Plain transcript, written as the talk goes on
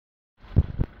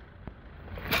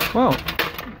Well,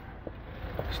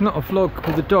 it's not a vlog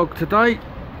with a dog today,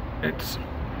 it's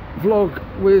a vlog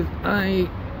with a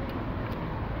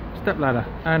stepladder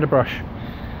and a brush,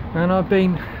 and I've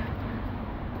been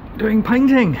doing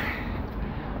painting,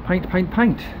 paint,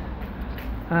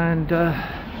 and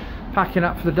packing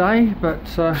up for the day. But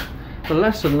the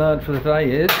lesson learned for the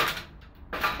day is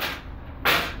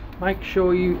make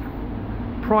sure you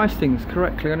price things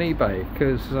correctly on eBay,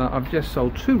 because I've just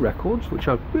sold 2 records, which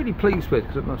I'm really pleased with,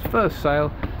 because it was my first sale,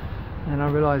 and I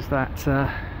realised that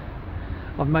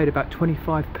I've made about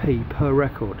 25p per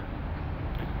record.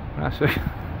 That's there's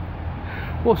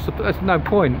no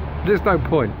point. There's no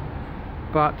point.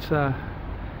 But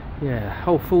yeah,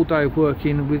 whole full day of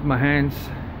working with my hands,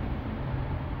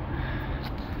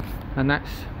 and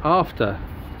that's after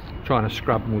trying to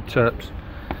scrub them with terps.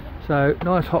 So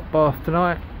nice hot bath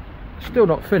tonight. Still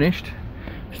not finished,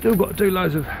 still got to do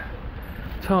loads of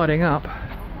tidying up,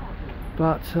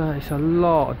 but it's a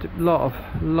lot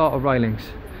of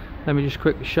railings. Let me just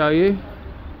quickly show you.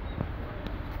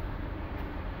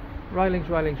 Railings,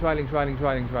 hell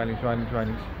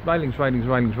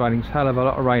of a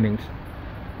lot of railings,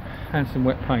 and some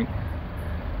wet paint.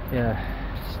 Yeah.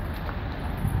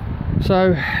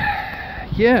 So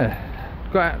yeah,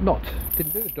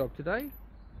 didn't do the dog today,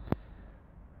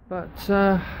 but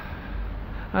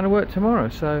and I work tomorrow,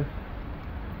 so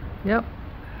yep,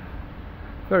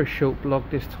 very short vlog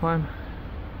this time.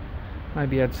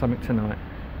 Maybe add something tonight.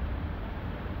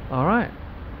 Alright,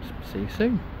 see you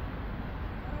soon.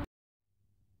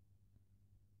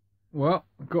 Well,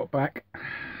 I got back,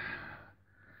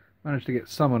 managed to get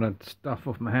some of the stuff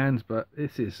off my hands, but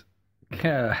this is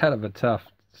a hell of a tough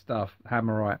stuff,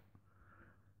 Hammerite.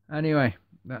 Anyway,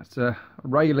 that's a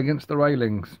rail against the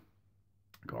railings.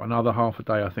 Got another half a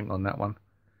day I think on that one.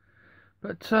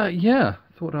 But yeah,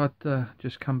 thought I'd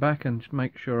just come back and just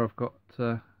make sure I've got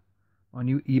my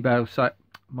new eBay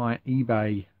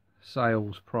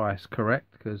sales price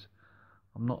correct, because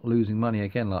I'm not losing money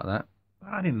again like that.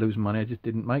 I didn't lose money, I just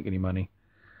didn't make any money.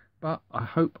 But I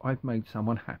hope I've made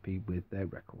someone happy with their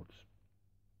records.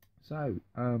 So,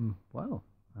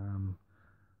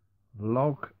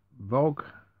 logged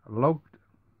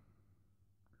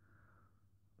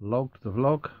the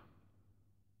vlog,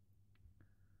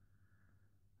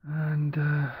 and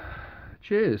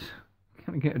cheers.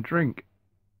 Gonna get a drink.